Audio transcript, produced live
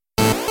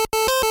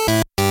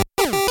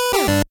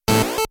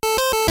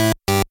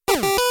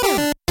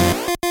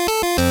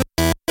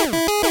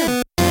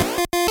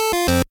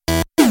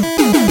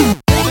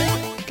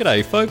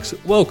G'day folks,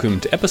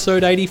 welcome to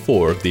episode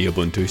 84 of the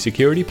Ubuntu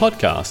Security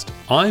Podcast.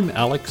 I'm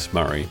Alex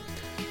Murray.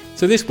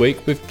 So this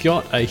week we've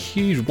got a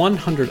huge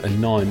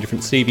 109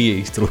 different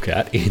CVEs to look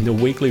at in the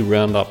weekly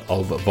roundup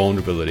of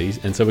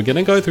vulnerabilities, and so we're going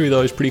to go through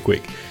those pretty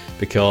quick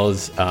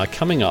because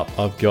coming up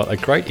I've got a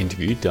great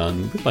interview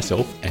done with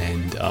myself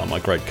and my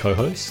great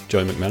co-host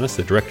Joe McManus,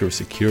 the Director of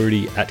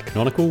Security at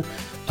Canonical,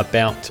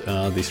 about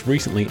this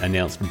recently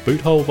announced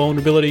boot hole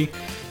vulnerability.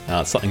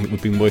 Something that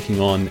we've been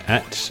working on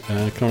at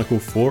Canonical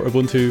for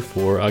Ubuntu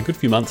for a good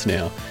few months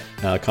now,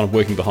 kind of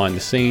working behind the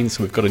scenes.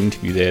 So we've got an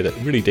interview there that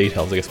really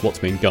details, I guess, what's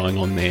been going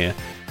on there,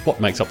 what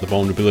makes up the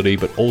vulnerability,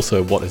 but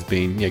also what has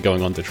been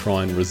going on to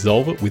try and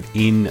resolve it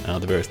within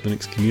the various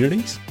Linux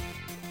communities.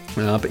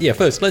 But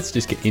first, let's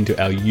just get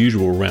into our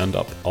usual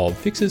roundup of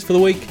fixes for the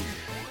week.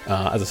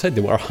 As I said,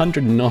 there were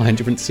 109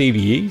 different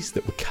CVEs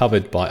that were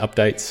covered by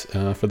updates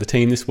for the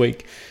team this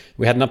week.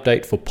 We had an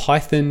update for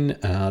Python.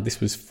 This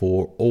was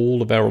for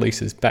all of our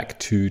releases back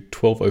to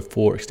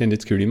 12.04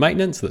 Extended Security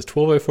Maintenance. So that's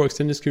 12.04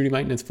 Extended Security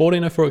Maintenance,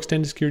 14.04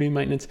 Extended Security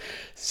Maintenance,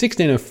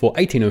 16.04,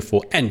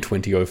 18.04, and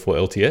 20.04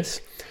 LTS.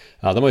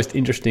 The most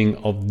interesting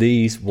of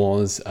these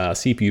was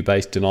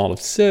CPU-based denial of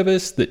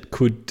service that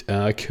could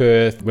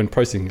occur when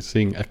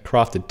processing a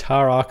crafted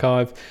tar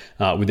archive,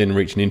 would then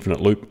reach an infinite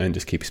loop and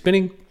just keep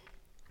spinning.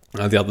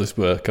 The others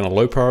were kind of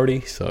low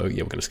priority, so we're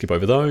going to skip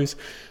over those.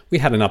 We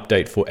had an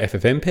update for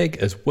FFmpeg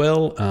as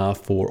well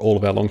for all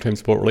of our long-term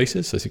support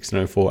releases, so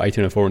 16.04,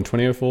 18.04, and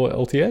 20.04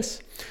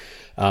 LTS.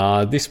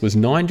 This was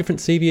 9 different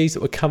CVEs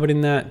that were covered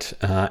in that,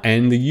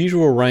 and the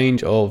usual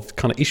range of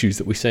kind of issues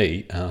that we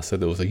see. So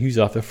there was a use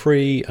after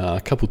free, a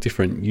couple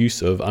different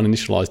use of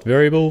uninitialized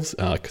variables,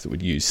 because it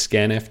would use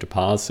scanf to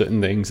parse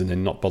certain things and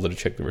then not bother to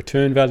check the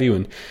return value,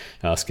 and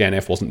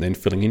scanf wasn't then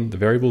filling in the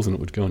variables and it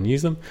would go and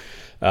use them.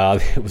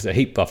 There was a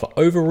heap buffer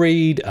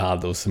overread,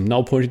 there was some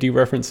null pointer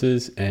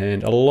dereferences,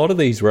 and a lot of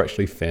these were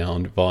actually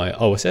found via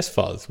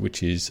OSSFuzz,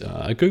 which is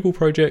a Google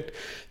project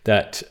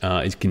that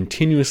is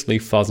continuously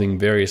fuzzing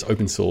various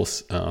open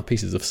source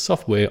pieces of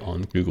software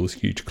on Google's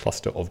huge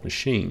cluster of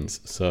machines.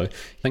 So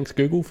thanks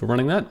Google for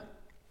running that.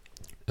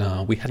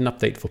 We had an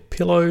update for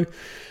Pillow.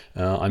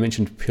 I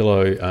mentioned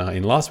Pillow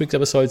in last week's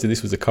episode, so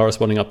this was a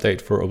corresponding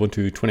update for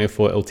Ubuntu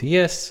 20.04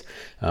 LTS.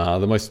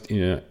 The most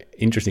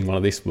interesting one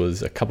of this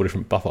was a couple of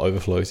different buffer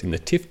overflows in the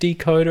TIFF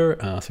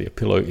decoder. So your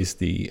Pillow is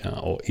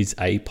is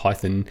a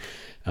Python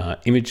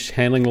image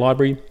handling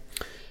library.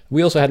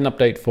 We also had an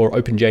update for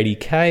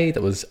OpenJDK.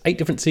 That was 8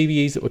 different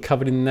CVEs that were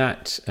covered in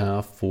that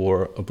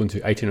for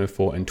Ubuntu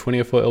 18.04 and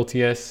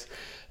 20.04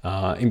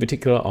 LTS. In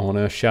particular, I want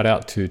to shout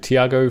out to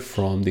Tiago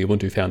from the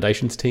Ubuntu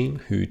Foundations team,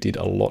 who did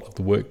a lot of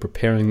the work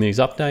preparing these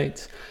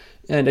updates.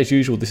 And as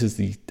usual, this is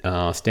the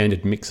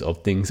standard mix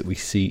of things that we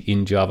see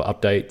in Java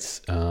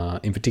updates.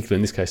 In particular,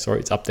 in this case,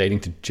 it's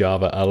updating to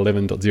Java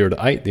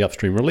 11.0.8, the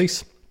upstream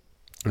release.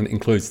 And it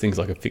includes things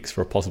like a fix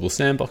for a possible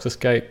sandbox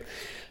escape,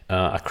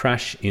 a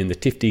crash in the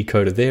TIFF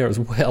decoder there as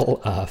well,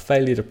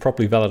 failure to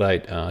properly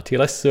validate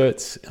TLS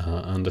certs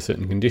under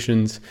certain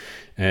conditions,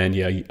 and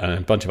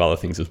a bunch of other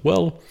things as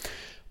well.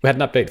 We had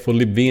an update for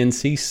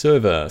libVNC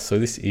server. So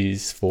this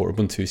is for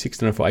Ubuntu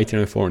 16.04,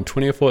 18.04, and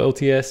 20.04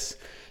 LTS.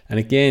 And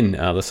again,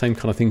 the same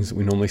kind of things that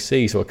we normally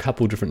see. So a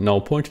couple different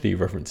null pointer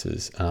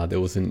dereferences.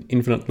 There was an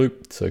infinite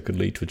loop, so it could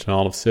lead to a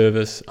denial of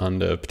service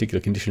under particular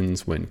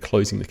conditions when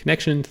closing the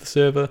connection to the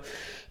server.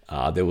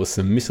 There was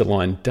some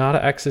misaligned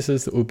data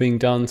accesses that were being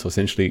done. So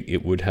essentially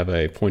it would have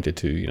a pointer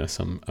to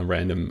a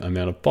random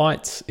amount of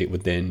bytes. It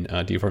would then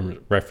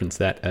dereference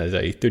that as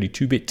a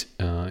 32-bit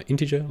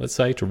integer, let's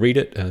say, to read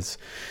it as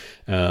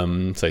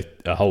say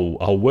a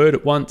whole word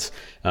at once.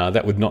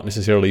 That would not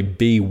necessarily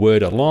be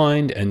word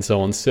aligned, and so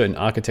on certain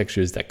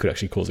architectures that could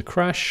actually cause a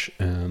crash.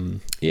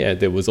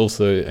 There was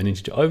also an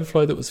integer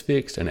overflow that was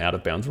fixed, and out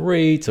of bounds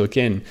read. So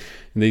again,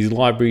 these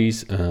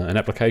libraries and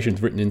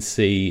applications written in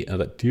C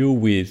that deal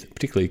with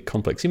particularly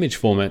complex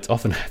image formats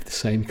often have the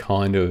same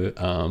kind of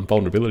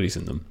vulnerabilities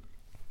in them.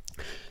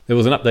 There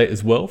was an update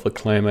as well for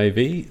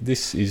ClamAV.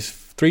 This is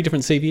 3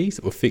 different CVEs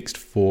that were fixed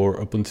for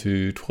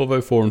Ubuntu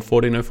 12.04 and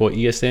 14.04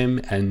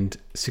 ESM and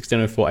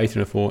 16.04,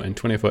 18.04, and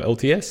 20.04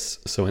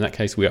 LTS. So in that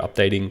case, we are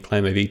updating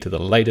ClamAV to the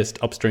latest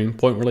upstream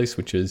point release,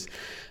 which is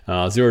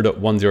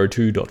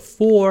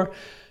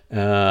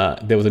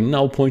 0.102.4. There was a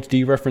null pointer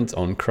dereference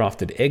on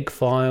crafted egg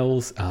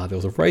files. There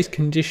was a race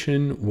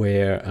condition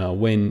where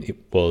when it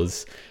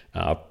was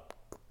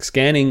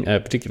scanning a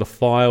particular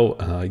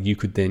file, you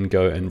could then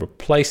go and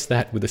replace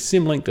that with a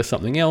symlink to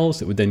something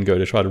else. It would then go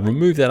to try to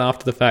remove that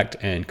after the fact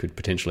and could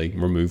potentially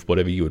remove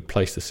whatever you would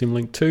place the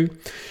symlink to.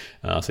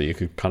 So you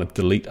could kind of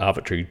delete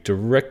arbitrary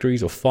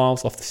directories or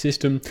files off the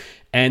system.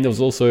 And there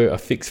was also a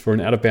fix for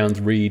an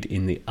out-of-bounds read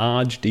in the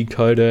ARG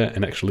decoder.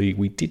 And actually,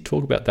 we did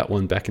talk about that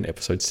one back in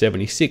episode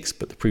 76,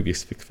 but the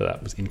previous fix for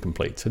that was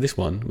incomplete. So this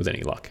one, with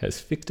any luck, has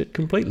fixed it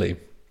completely.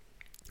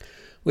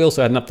 We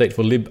also had an update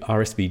for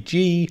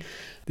libRSVG.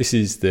 This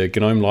is the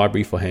GNOME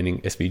library for handling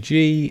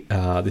SVG.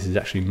 This has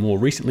actually more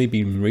recently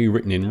been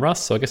rewritten in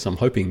Rust, so I guess I'm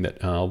hoping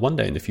that one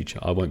day in the future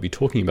I won't be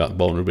talking about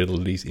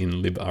vulnerabilities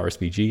in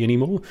librsvg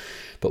anymore.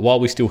 But while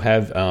we still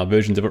have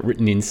versions of it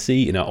written in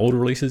C in our older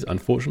releases,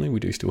 unfortunately we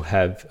do still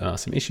have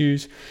some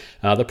issues.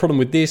 The problem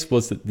with this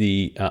was that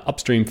the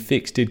upstream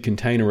fix did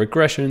contain a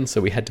regression,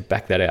 so we had to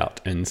back that out.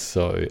 And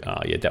so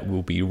that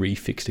will be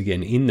refixed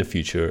again in the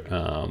future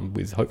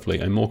with hopefully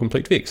a more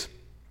complete fix.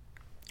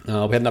 We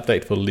had an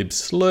update for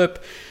libslurp.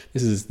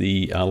 This is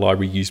the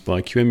library used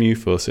by QEMU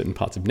for certain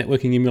parts of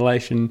networking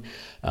emulation.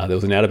 There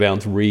was an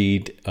out-of-bounds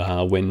read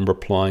when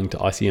replying to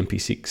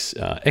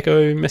ICMP6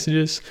 echo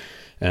messages,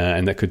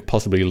 and that could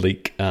possibly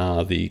leak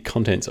the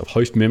contents of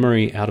host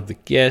memory out of the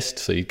guest,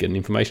 so you get an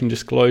information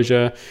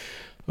disclosure.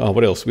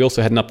 What else? We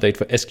also had an update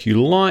for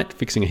SQLite,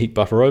 fixing a heap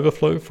buffer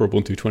overflow for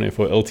Ubuntu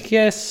 20.04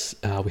 LTS.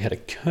 We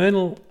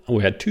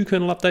had two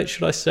kernel updates,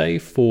 should I say,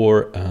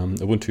 for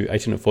Ubuntu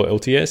 18.04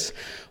 LTS.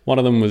 One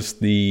of them was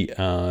the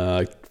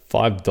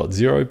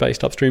 5.0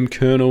 based upstream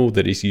kernel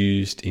that is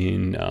used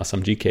in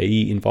some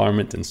GKE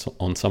environment and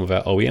on some of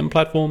our OEM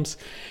platforms.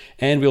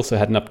 And we also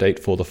had an update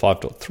for the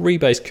 5.3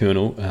 based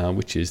kernel,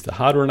 which is the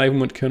hardware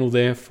enablement kernel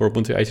there for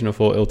Ubuntu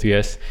 18.04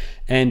 LTS.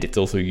 And it's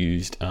also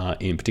used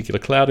in particular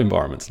cloud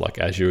environments like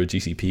Azure,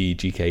 GCP,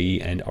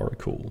 GKE, and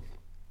Oracle.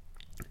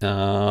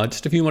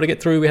 Just a few more to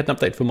get through. We had an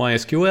update for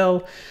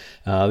MySQL.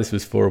 This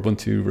was for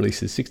Ubuntu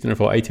releases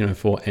 16.04,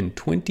 18.04, and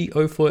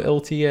 20.04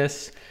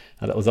 LTS.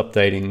 That was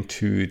updating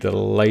to the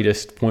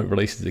latest point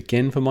releases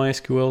again for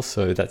MySQL.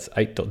 So that's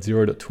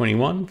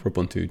 8.0.21 for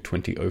Ubuntu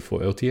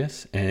 20.04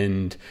 LTS.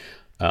 And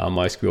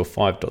MySQL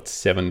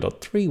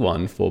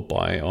 5.7.31 for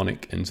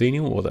Bionic and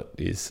Xenial, or that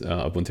is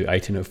Ubuntu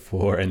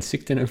 18.04 and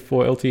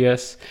 16.04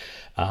 LTS.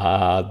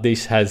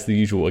 This has the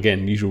usual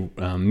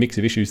mix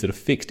of issues that are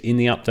fixed in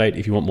the update.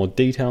 If you want more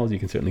details, you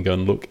can certainly go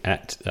and look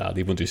at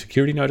the Ubuntu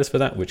security notice for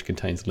that, which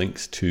contains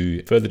links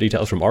to further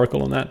details from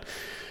Oracle on that.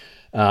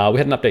 We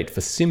had an update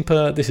for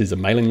Simpa. This is a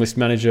mailing list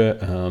manager,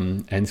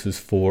 and this was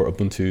for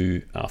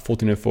Ubuntu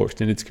 14.04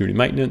 extended security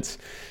maintenance.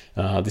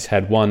 This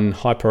had one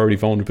high priority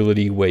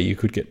vulnerability where you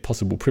could get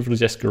possible privilege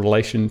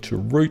escalation to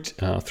root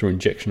through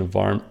injection of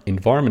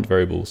environment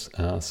variables.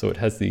 So it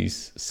has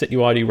these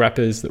setuid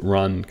wrappers that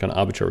run kind of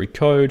arbitrary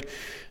code.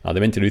 They're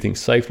meant to do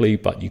things safely,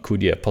 but you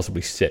could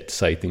possibly set,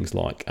 say, things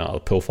like a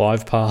Perl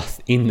 5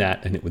 path in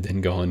that, and it would then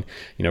go and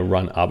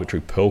run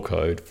arbitrary Perl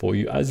code for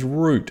you as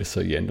root.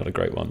 So not a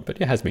great one, but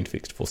it has been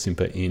fixed for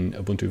Simpa in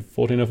Ubuntu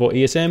 14.04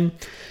 ESM.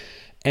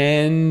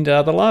 And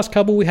the last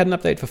couple, we had an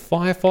update for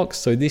Firefox.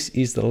 So this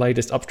is the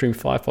latest upstream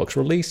Firefox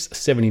release,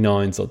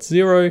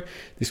 79.0.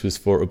 This was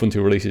for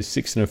Ubuntu releases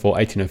 16.04,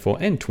 18.04,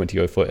 and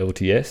 20.04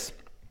 LTS.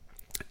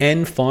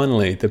 And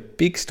finally, the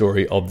big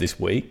story of this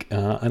week,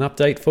 an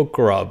update for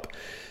Grub.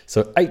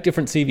 So 8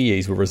 different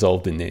CVEs were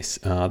resolved in this.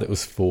 That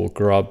was for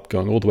Grub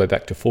going all the way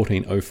back to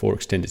 14.04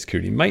 extended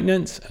security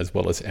maintenance, as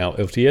well as our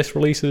LTS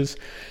releases.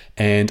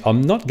 And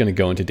I'm not going to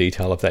go into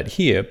detail of that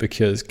here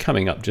because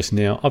coming up just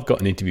now, I've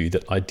got an interview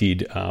that I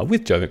did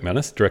with Joe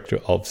McManus,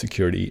 Director of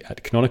Security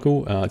at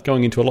Canonical,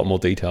 going into a lot more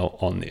detail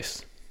on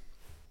this.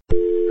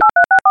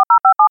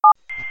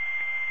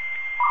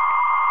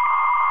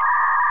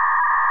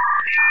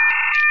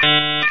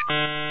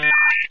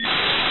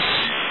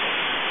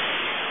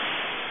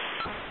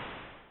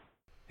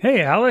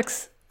 Hey,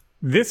 Alex.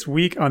 This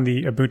week on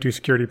the Ubuntu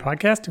Security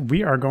Podcast,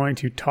 we are going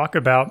to talk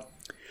about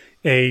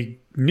a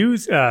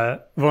news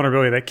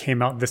vulnerability that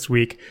came out this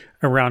week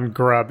around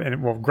Grub,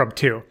 Grub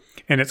 2.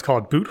 And it's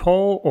called Boot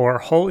Hole or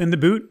Hole in the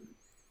Boot.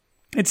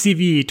 It's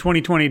CVE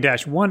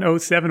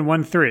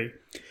 2020-10713.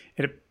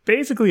 It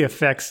basically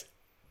affects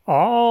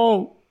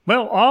all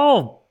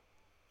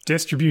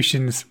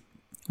distributions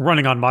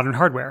running on modern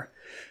hardware.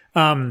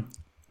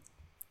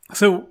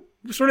 So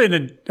sort of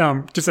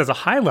just as a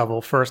high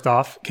level, first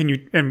off, can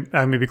you, and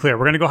let me be clear,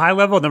 we're going to go high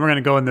level, then we're going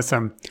to go into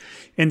some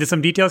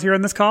details here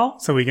on this call.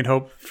 So we can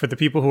hope for the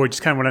people who are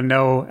just kind of want to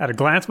know at a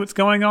glance what's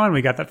going on.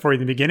 We got that for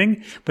you in the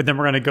beginning, but then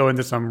we're going to go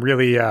into some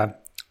really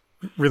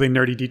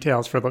nerdy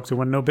details for folks who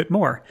want to know a bit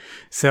more.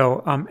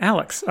 So,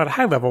 Alex, at a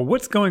high level,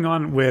 what's going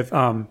on with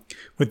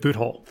Boot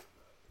Hole?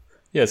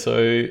 Yeah,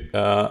 so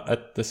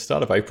at the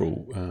start of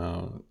April,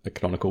 at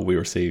Canonical, we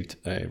received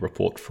a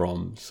report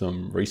from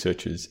some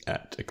researchers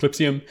at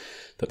Eclipsium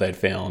that they'd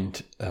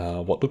found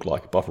what looked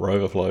like buffer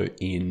overflow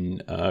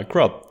in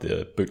Grub,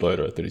 the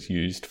bootloader that is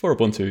used for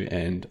Ubuntu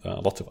and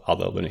lots of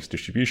other Linux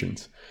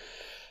distributions.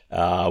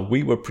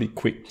 We were pretty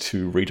quick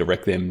to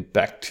redirect them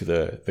back to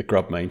the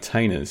Grub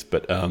maintainers,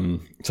 but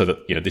so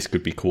that this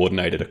could be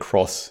coordinated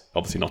across,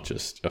 obviously not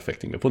just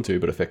affecting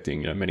Ubuntu, but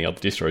affecting many other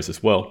distros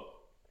as well.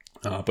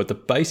 But the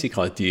basic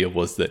idea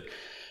was that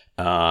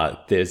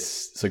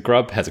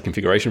Grub has a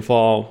configuration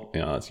file.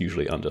 It's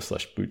usually under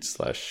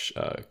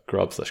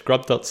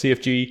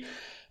 /boot/grub/grub.cfg.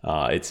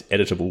 It's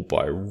editable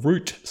by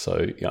root.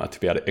 So to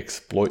be able to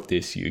exploit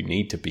this, you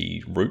need to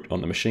be root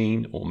on the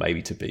machine, or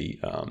maybe to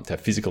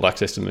have physical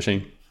access to the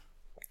machine.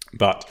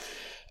 But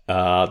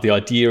The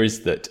idea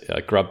is that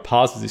Grub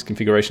parses this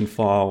configuration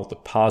file. The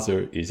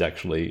parser is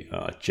actually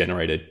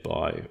generated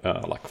by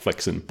like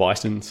Flex and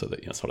Bison, so that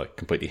it's not a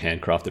completely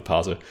handcrafted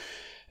parser.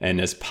 And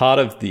as part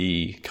of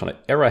the kind of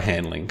error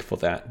handling for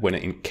that, when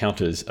it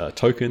encounters a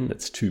token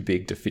that's too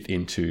big to fit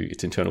into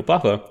its internal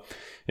buffer,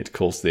 it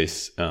calls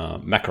this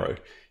macro.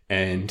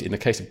 And in the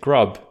case of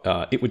Grub,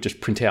 it would just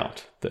print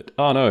out that,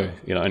 oh no,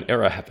 an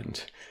error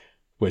happened.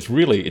 Whereas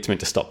really, it's meant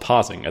to stop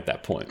parsing at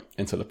that point.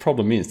 And so the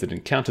problem is that it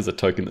encounters a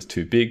token that's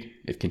too big,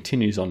 it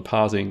continues on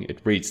parsing,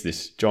 it reads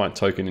this giant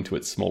token into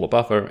its smaller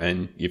buffer,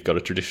 and you've got a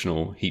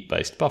traditional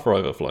heap-based buffer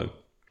overflow.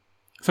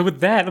 So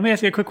with that, let me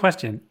ask you a quick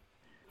question.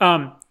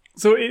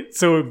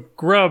 So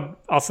Grub,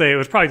 I'll say it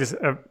was probably just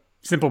a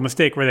simple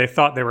mistake where they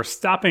thought they were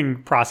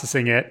stopping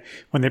processing it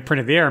when they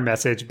printed the error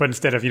message, but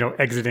instead of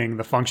exiting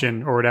the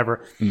function or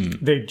whatever,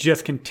 they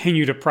just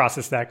continue to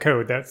process that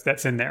code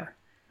that's in there.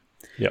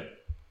 Yep.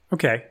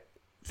 Okay.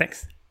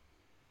 Thanks.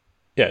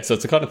 Yeah, so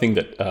it's the kind of thing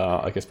that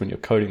I guess when you're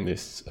coding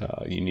this,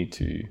 you need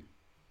to,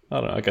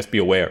 be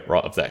aware,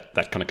 right, of that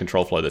kind of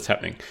control flow that's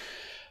happening.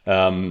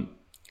 And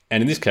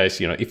in this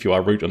case, if you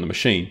are root on the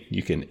machine,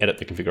 you can edit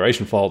the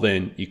configuration file.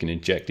 Then you can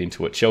inject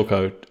into it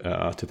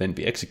shellcode to then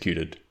be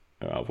executed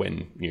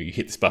when you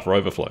hit this buffer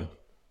overflow.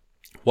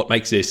 What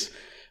makes this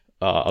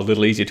a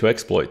little easier to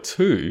exploit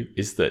too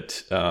is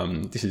that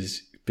this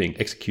is being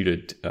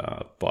executed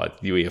by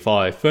the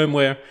UEFI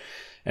firmware.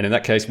 And in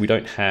that case, we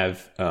don't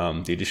have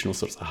the additional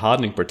sorts of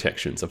hardening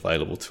protections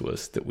available to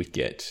us that we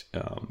get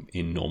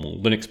in normal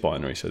Linux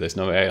binary. So there's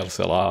no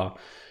ASLR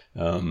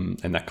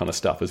and that kind of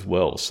stuff as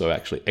well. So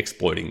actually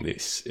exploiting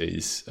this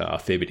is a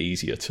fair bit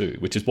easier too,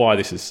 which is why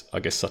this is, I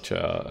guess, such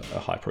a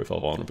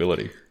high-profile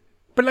vulnerability.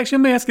 But actually,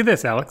 let me ask you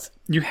this, Alex.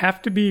 You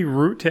have to be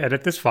root to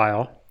edit this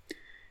file.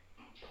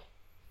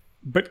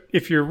 But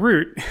if you're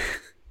root,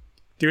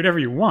 do whatever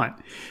you want.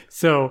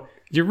 So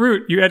you're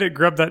root, you edit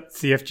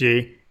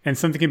grub.cfg, and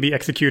something can be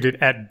executed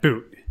at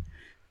boot.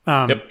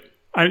 Yep.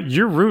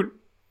 Your root,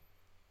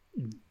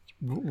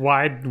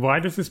 why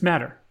does this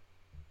matter?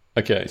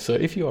 Okay, so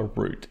if you are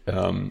root,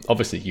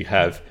 obviously you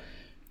have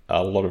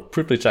a lot of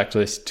privileged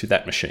access to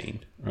that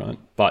machine, right?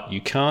 But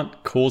you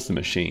can't cause the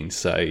machine,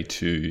 say,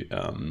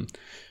 to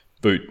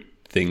boot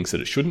things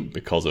that it shouldn't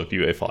because of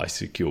UEFI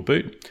secure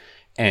boot.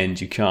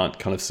 And you can't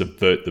kind of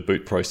subvert the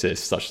boot process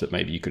such that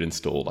maybe you could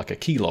install like a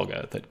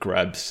keylogger that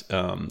grabs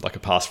like a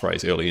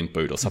passphrase early in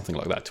boot or something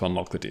like that to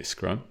unlock the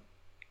disk, right?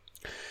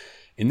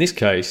 In this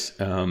case,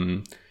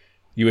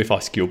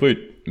 UEFI secure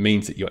boot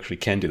means that you actually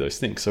can do those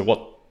things. So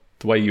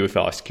the way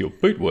UEFI secure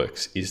boot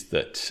works is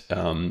that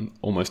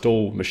almost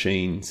all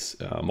machines,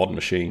 modern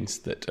machines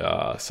that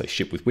say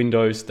ship with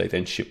Windows, they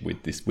then ship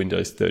with this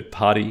Windows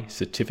third-party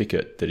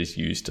certificate that is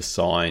used to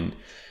sign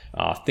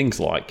things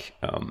like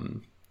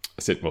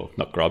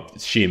not Grub,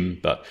 it's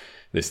Shim, but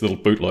this little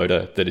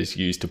bootloader that is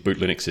used to boot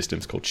Linux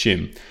systems called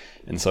Shim.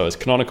 And so as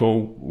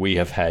Canonical, we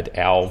have had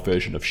our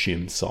version of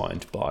Shim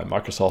signed by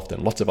Microsoft,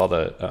 and lots of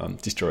other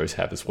distros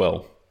have as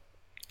well.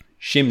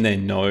 Shim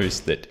then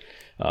knows that,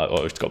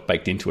 or it's got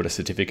baked into it a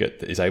certificate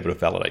that is able to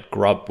validate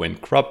Grub when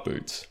Grub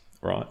boots,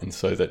 right? And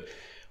so that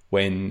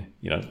when,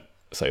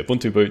 say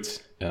Ubuntu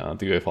boots, the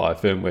UEFI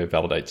firmware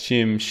validates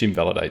Shim, Shim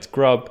validates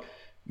Grub,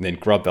 and then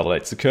Grub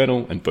validates the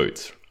kernel and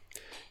boots.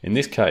 In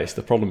this case,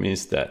 the problem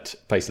is that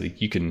basically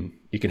you can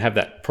have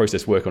that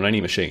process work on any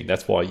machine.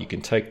 That's why you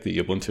can take the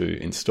Ubuntu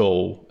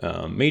install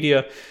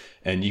media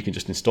and you can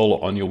just install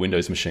it on your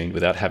Windows machine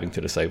without having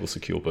to disable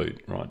secure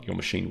boot, right? Your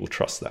machine will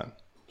trust that.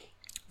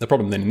 The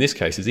problem then in this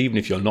case is even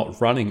if you're not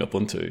running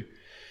Ubuntu,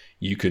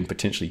 you can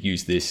potentially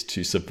use this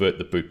to subvert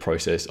the boot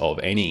process of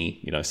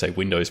any, say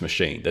Windows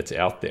machine that's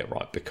out there,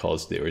 right?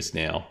 Because there is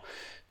now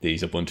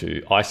these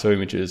Ubuntu ISO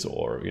images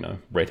or,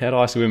 Red Hat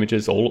ISO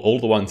images, all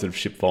the ones that have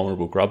shipped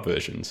vulnerable Grub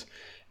versions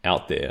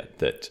out there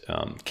that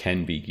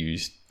can be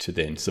used to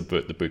then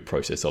subvert the boot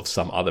process of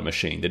some other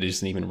machine that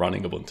isn't even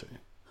running Ubuntu.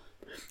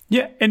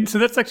 Yeah, and so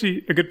that's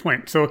actually a good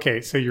point. So,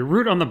 so you're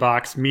root on the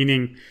box,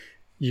 meaning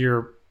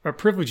you're a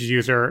privileged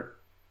user,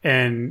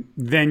 and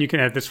then you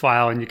can edit this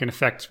file and you can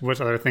affect what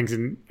other things,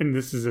 and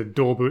this is a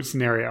dual boot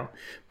scenario.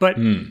 But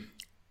I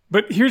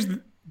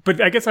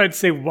guess I'd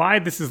say why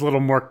this is a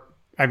little more.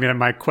 I mean,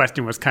 my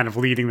question was kind of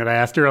leading that I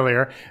asked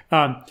earlier.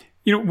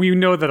 We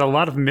know that a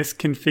lot of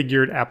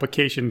misconfigured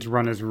applications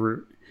run as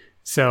root.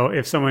 So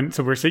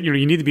we're saying,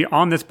 you need to be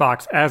on this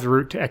box as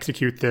root to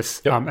execute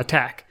this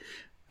attack.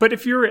 But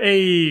if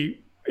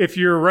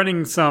you're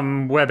running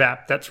some web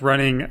app that's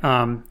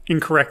running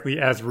incorrectly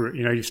as root,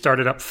 you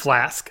started up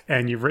Flask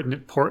and you've written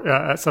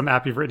it some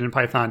app you've written in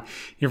Python,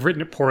 you've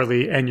written it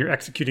poorly and you're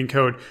executing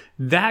code,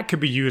 that could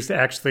be used to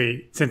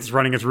actually, since it's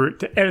running as root,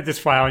 to edit this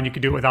file, and you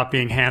could do it without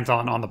being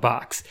hands-on the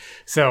box.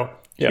 So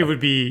it would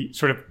be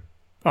sort of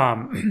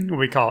what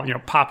we call,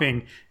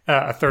 popping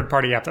a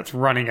third-party app that's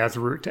running as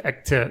root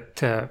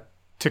to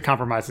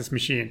compromise this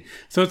machine.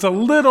 So it's a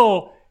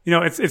little,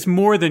 it's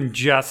more than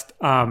just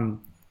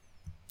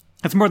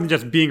it's more than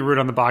just being root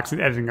on the box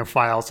and editing a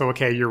file. So,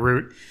 you're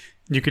root,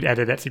 you could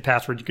edit etc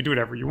password, you could do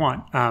whatever you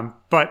want.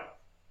 But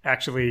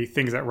actually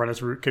things that run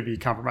as root could be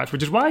compromised,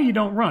 which is why you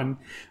don't run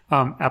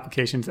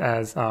applications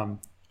as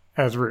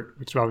root,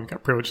 which is why we've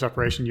got privilege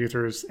separation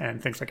users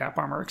and things like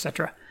AppArmor,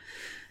 etc.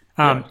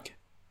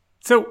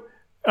 So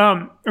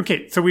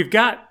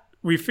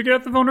we figured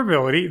out the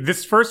vulnerability,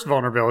 this first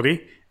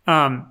vulnerability,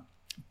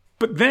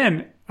 but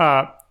then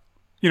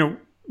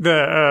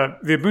the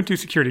Ubuntu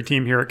security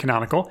team here at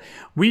Canonical,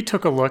 we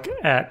took a look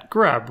at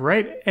Grub,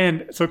 right?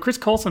 And so Chris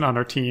Colson on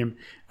our team,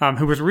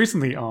 who was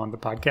recently on the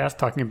podcast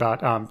talking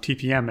about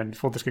TPM and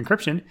full disk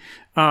encryption,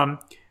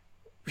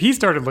 he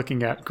started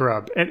looking at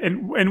Grub.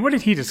 And what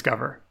did he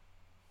discover?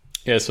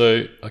 Yeah,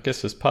 so I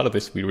guess as part of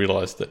this, we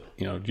realized that,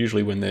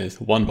 usually when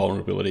there's one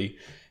vulnerability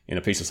in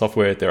a piece of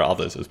software, there are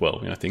others as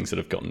well, things that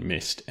have gotten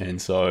missed.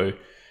 And so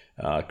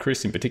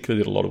Chris in particular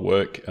did a lot of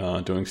work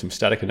doing some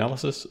static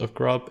analysis of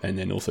Grub and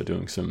then also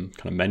doing some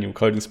kind of manual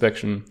code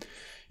inspection.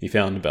 He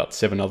found about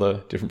 7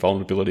 other different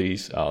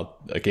vulnerabilities.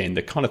 Again,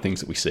 the kind of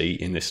things that we see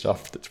in this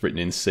stuff that's written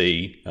in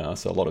C.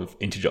 So a lot of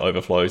integer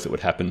overflows that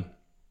would happen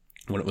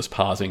when it was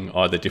parsing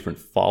either different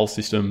file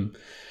system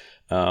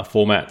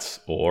formats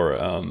or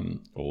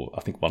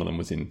I think one of them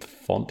was in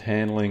font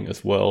handling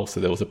as well. So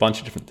there was a bunch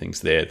of different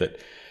things there that,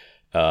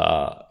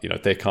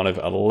 they're kind of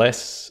a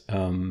less...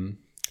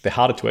 they're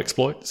harder to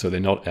exploit, so they're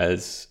not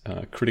as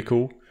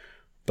critical.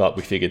 But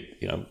we figured,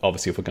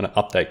 obviously if we're going to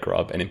update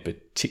Grub, and in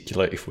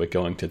particular if we're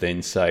going to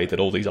then say that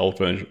all these old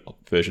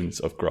versions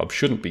of Grub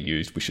shouldn't be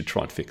used, we should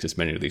try and fix as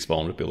many of these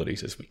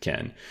vulnerabilities as we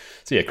can.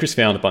 So yeah, Chris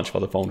found a bunch of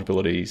other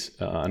vulnerabilities,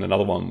 and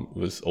another one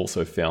was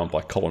also found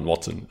by Colin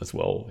Watson as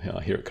well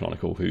here at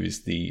Canonical, who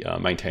is the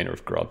maintainer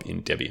of Grub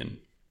in Debian.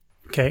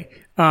 Okay,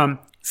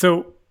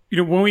 so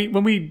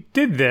when we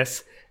did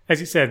this, as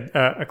you said,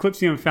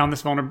 Eclipsium found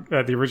this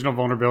the original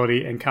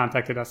vulnerability and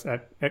contacted us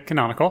at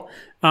Canonical.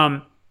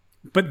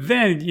 But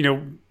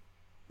then,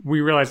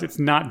 we realized it's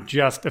not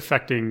just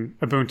affecting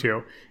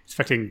Ubuntu. It's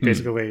affecting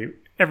basically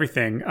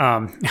everything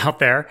out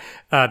there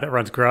that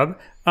runs Grub.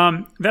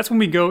 That's when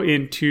we go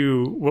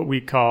into what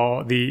we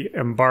call the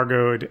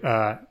embargoed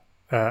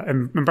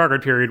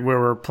period, where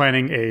we're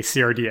planning a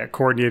CRD, a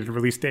coordinated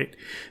release date.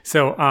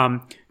 So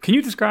can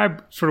you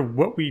describe sort of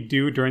what we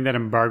do during that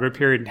embargoed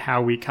period and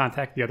how we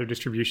contact the other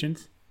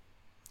distributions?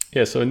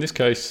 Yeah, so in this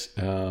case,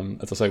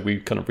 as I say, we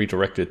kind of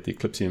redirected the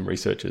Eclipsium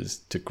researchers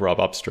to Grub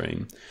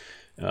upstream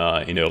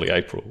in early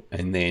April.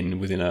 And then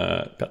within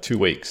about 2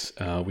 weeks,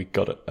 we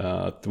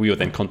were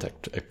then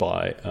contacted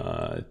by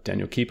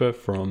Daniel Keeper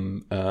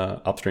from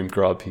upstream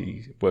Grub.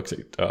 He works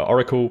at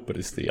Oracle, but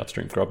is the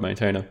upstream Grub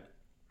maintainer.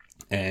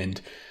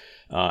 And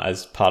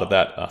as part of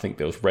that, I think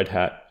there was Red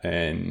Hat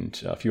and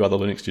a few other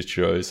Linux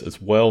distros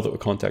as well that were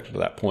contacted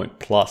at that point,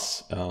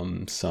 plus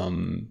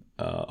some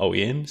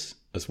OEMs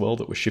as well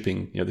that were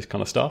shipping this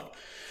kind of stuff.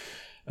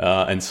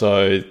 And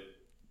so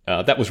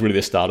that was really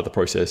the start of the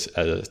process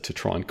to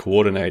try and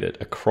coordinate it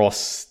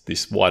across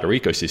this wider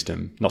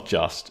ecosystem, not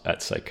just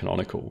at, say,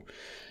 Canonical.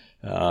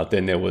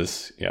 Then there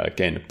was,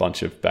 again, a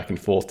bunch of back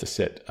and forth to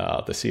set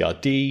the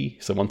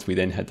CRD. So once we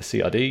then had the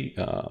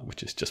CRD,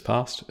 which has just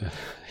passed,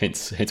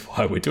 hence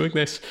why we're doing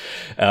this,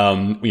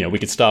 we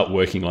could start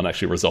working on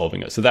actually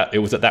resolving it. So that it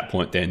was at that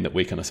point then that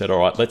we kind of said, all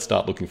right, let's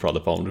start looking for other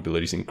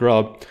vulnerabilities in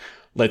Grub.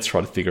 Let's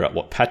try to figure out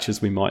what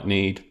patches we might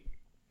need.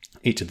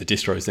 Each of the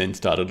distros then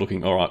started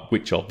looking, all right,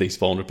 which of these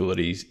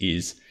vulnerabilities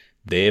is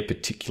their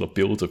particular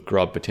build of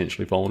Grub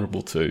potentially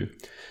vulnerable to.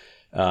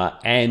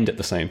 And at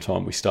the same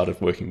time, we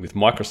started working with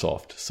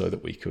Microsoft so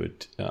that we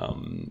could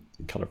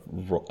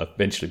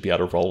eventually be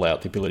able to roll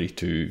out the ability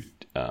to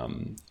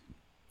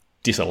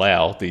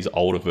disallow these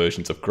older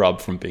versions of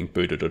Grub from being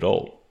booted at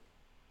all.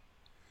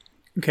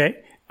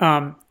 Okay,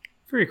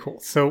 very cool.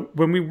 So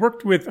when we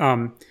worked with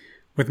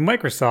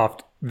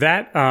Microsoft,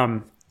 that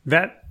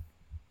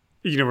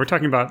we're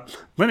talking about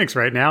Linux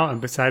right now,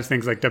 and besides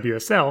things like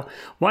WSL,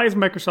 why is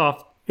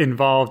Microsoft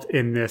involved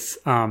in this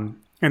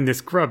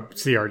Grub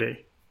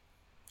CRD?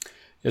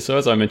 Yeah, so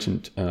as I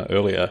mentioned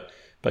earlier,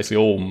 basically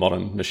all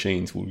modern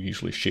machines will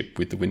usually ship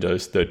with the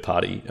Windows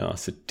third-party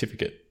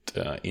certificate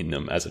in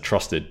them as a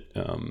trusted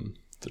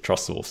the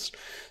trust source.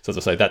 So as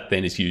I say, that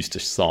then is used to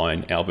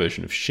sign our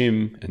version of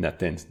shim, and that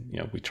then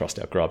we trust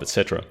our Grub,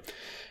 etc.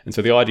 And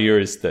so the idea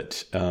is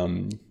that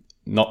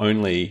not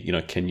only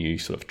can you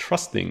sort of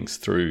trust things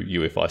through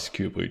UEFI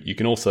Secure Boot, you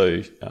can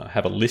also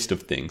have a list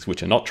of things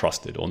which are not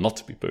trusted or not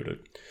to be booted.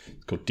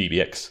 It's called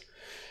DBX.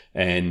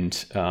 And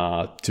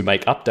to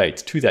make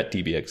updates to that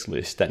DBX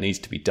list, that needs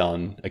to be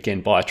done,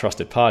 again, by a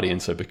trusted party.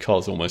 And so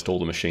because almost all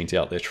the machines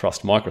out there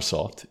trust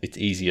Microsoft, it's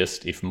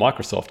easiest if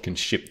Microsoft can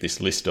ship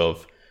this list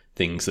of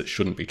things that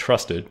shouldn't be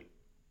trusted.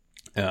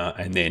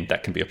 And then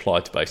that can be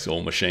applied to basically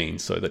all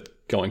machines so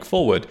that going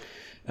forward,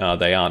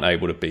 they aren't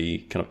able to be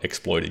kind of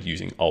exploited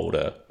using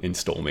older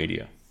install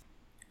media.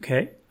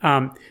 Okay.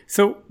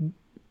 So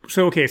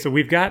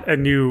we've got a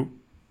new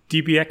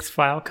DBX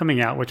file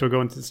coming out, which we'll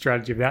go into the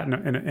strategy of that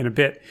in a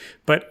bit.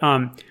 But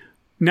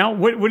now,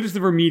 what is the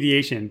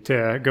remediation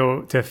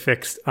to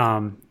fix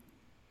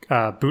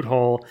boot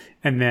hole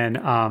and then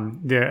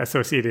the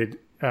associated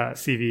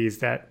CVs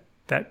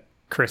that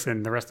Chris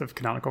and the rest of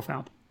Canonical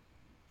found?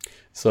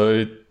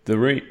 So the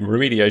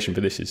remediation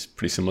for this is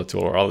pretty similar to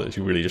our others.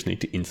 You really just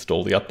need to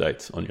install the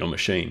updates on your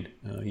machine.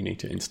 You need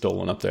to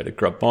install an updated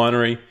grub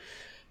binary.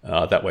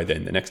 That way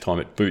then the next time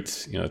it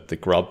boots, the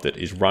grub that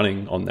is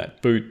running on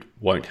that boot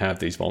won't have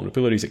these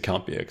vulnerabilities. It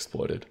can't be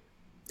exploited.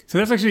 So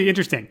that's actually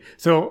interesting.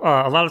 So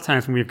a lot of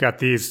times when we've got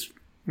these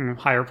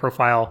higher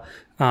profile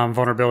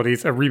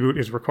vulnerabilities, a reboot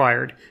is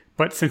required.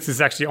 But since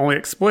it's actually only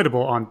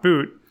exploitable on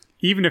boot,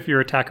 even if your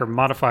attacker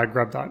modified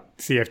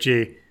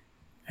grub.cfg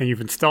and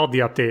you've installed the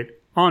update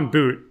on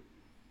boot,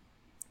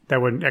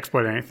 that wouldn't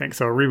exploit anything.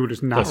 So a reboot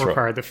is not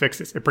required to fix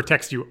this. It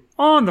protects you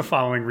on the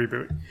following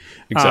reboot.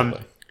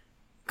 Exactly.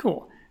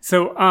 Cool.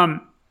 So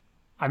I'm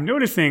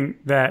noticing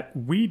that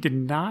we did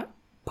not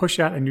push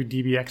out a new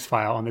DBX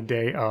file on the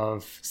day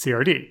of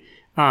CRD.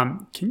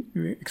 Can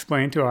you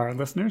explain to our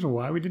listeners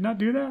why we did not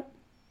do that?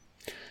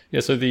 Yeah,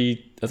 so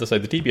as I say,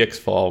 the DBX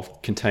file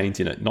contains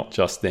in it not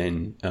just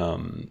then,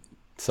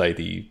 say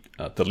the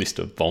list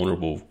of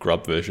vulnerable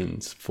grub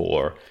versions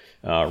for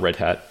Red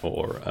Hat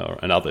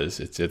and others.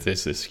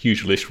 There's this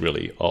huge list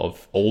really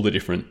of all the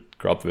different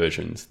grub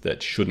versions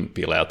that shouldn't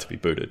be allowed to be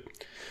booted.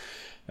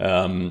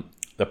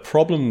 The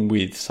problem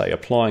with, say,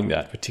 applying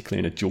that, particularly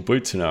in a dual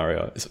boot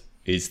scenario,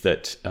 is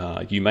that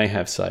you may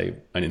have, say,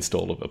 an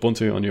install of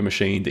Ubuntu on your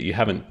machine that you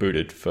haven't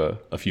booted for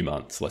a few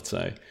months, let's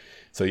say.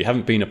 So you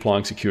haven't been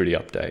applying security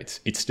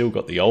updates. It's still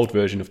got the old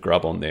version of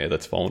Grub on there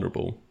that's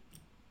vulnerable.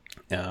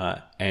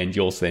 And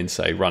you're then,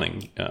 say,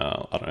 running,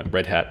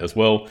 Red Hat as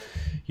well.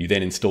 You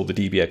then install the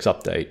DBX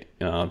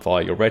update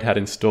via your Red Hat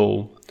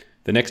install.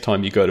 The next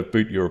time you go to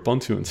boot your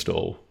Ubuntu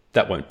install,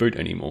 that won't boot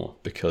anymore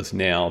because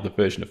now the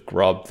version of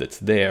Grub that's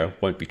there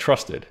won't be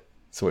trusted.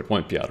 So it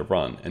won't be able to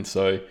run. And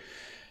so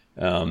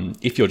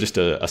if you're just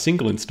a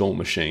single install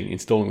machine,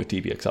 installing the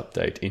DBX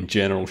update in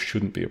general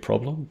shouldn't be a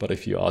problem. But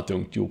if you are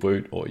doing dual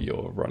boot or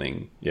you're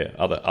running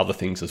other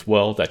things as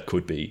well, that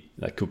could be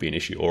an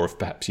issue. Or if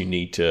perhaps you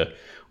need to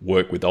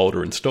work with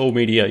older install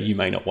media, you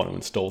may not want to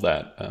install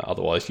that.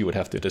 Otherwise, you would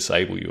have to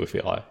disable your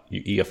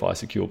EFI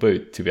secure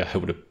boot to be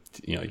able to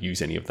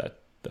use any of that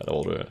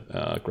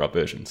older Grub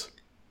versions.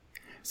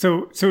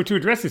 So to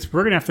address this,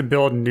 we're going to have to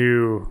build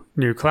new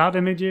cloud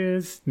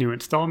images, new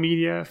install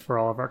media for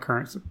all of our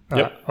current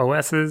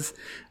OSs.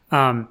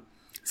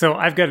 So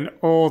I've got an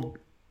old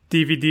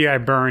DVD I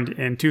burned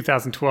in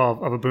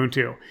 2012 of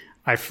Ubuntu.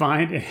 I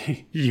find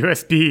a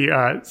USB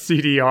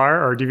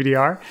CDR or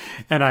DVD-R,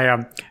 and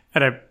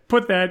I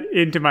put that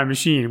into my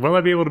machine. Will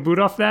I be able to boot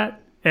off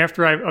that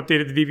after I've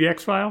updated the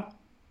DBX file?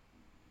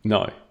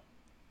 No.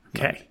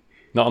 Okay.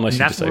 No. Not unless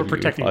you disable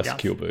your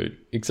secure boot.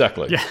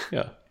 Exactly.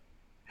 Yeah.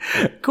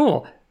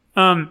 Cool.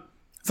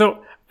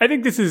 So I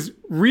think this is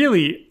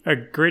really a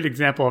great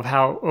example of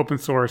how open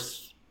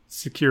source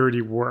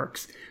security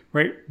works,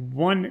 right?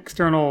 One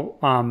external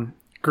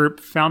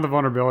group found the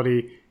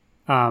vulnerability,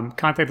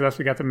 contacted us.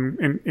 We got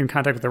them in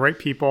contact with the right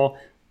people.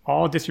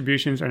 All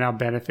distributions are now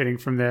benefiting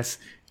from this,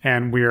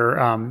 and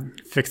we're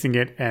fixing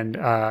it and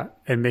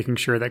making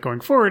sure that going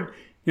forward,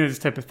 this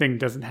type of thing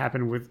doesn't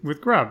happen with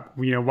Grub.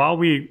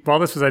 While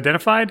this was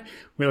identified,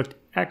 we looked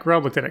at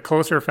Grub, looked at it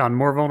closer, found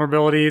more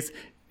vulnerabilities,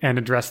 and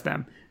addressed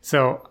them.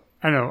 So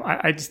I don't know.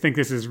 I just think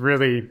this is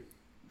really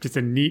just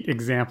a neat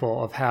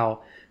example of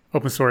how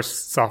open source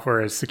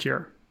software is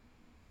secure.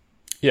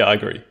 Yeah, I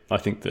agree. I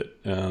think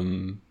that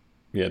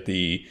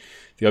the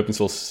open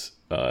source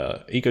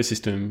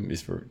ecosystem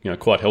is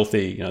quite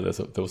healthy. There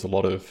was a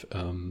lot of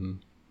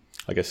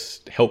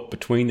help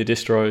between the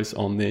distros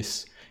on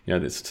this.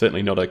 There's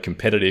certainly not a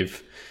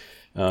competitive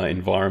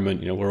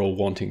environment. We're all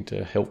wanting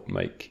to help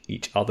make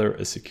each other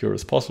as secure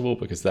as possible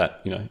because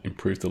that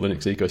improves the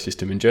Linux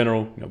ecosystem in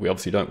general. We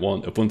obviously don't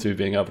want Ubuntu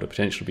being able to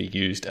potentially be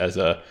used as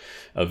a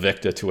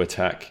vector to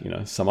attack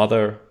some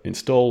other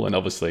install, and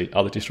obviously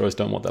other distros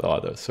don't want that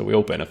either. So we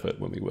all benefit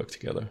when we work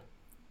together.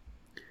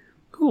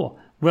 Cool.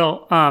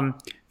 Well,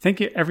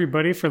 thank you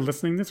everybody for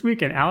listening this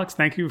week, and Alex,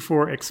 thank you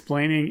for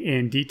explaining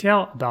in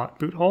detail about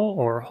boot hole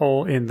or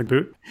hole in the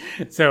boot.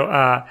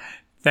 So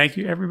thank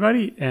you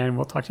everybody, and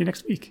we'll talk to you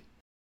next week.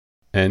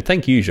 And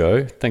thank you,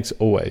 Joe. Thanks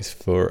always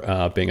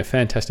for being a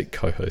fantastic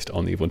co-host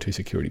on the Ubuntu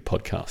Security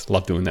Podcast.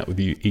 Love doing that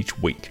with you each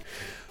week.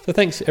 So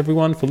thanks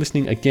everyone for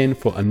listening again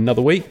for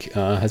another week.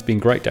 Has been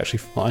great to actually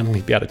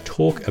finally be able to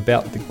talk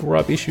about the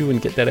Grub issue and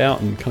get that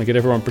out and kind of get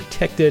everyone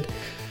protected.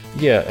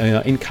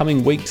 In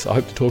coming weeks, I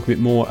hope to talk a bit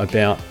more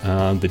about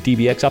the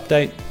DBX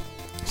update.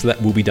 So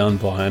that will be done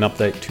by an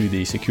update to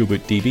the Secure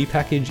Boot DB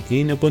package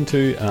in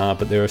Ubuntu.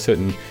 But there are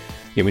certain,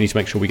 we need to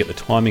make sure we get the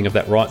timing of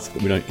that right so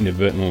that we don't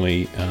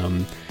inadvertently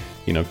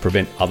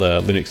prevent other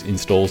Linux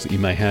installs that you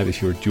may have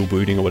if you're dual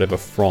booting or whatever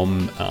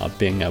from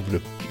being able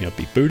to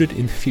be booted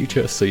in the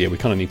future. So we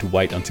kind of need to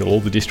wait until all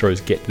the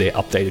distros get their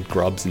updated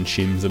grubs and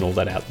shims and all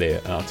that out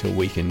there until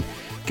we can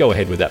go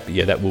ahead with that.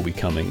 But that will be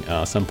coming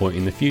some point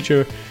in the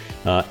future.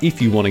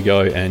 If you want to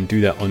go and do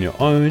that on your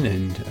own,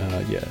 and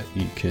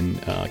you can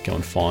go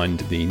and find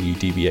the new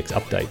DBX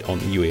update on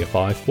the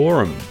UEFI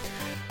forum.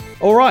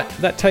 All right,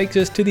 that takes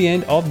us to the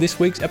end of this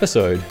week's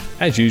episode.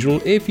 As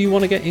usual, if you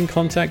want to get in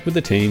contact with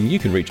the team, you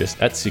can reach us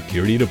at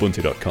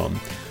security@ubuntu.com.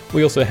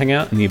 We also hang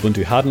out in the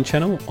Ubuntu Hardened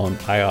channel on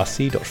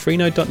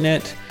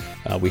irc.freenode.net.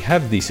 We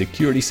have the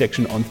security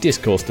section on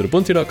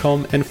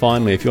discourse.ubuntu.com. And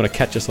finally, if you want to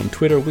catch us on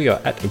Twitter, we are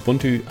at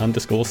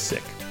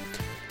ubuntu_sec.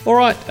 All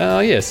right,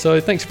 so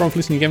thanks everyone for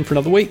listening again for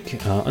another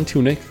week.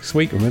 Until next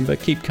week, remember,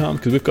 keep calm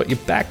because we've got your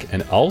back,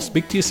 and I'll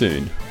speak to you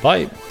soon.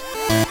 Bye.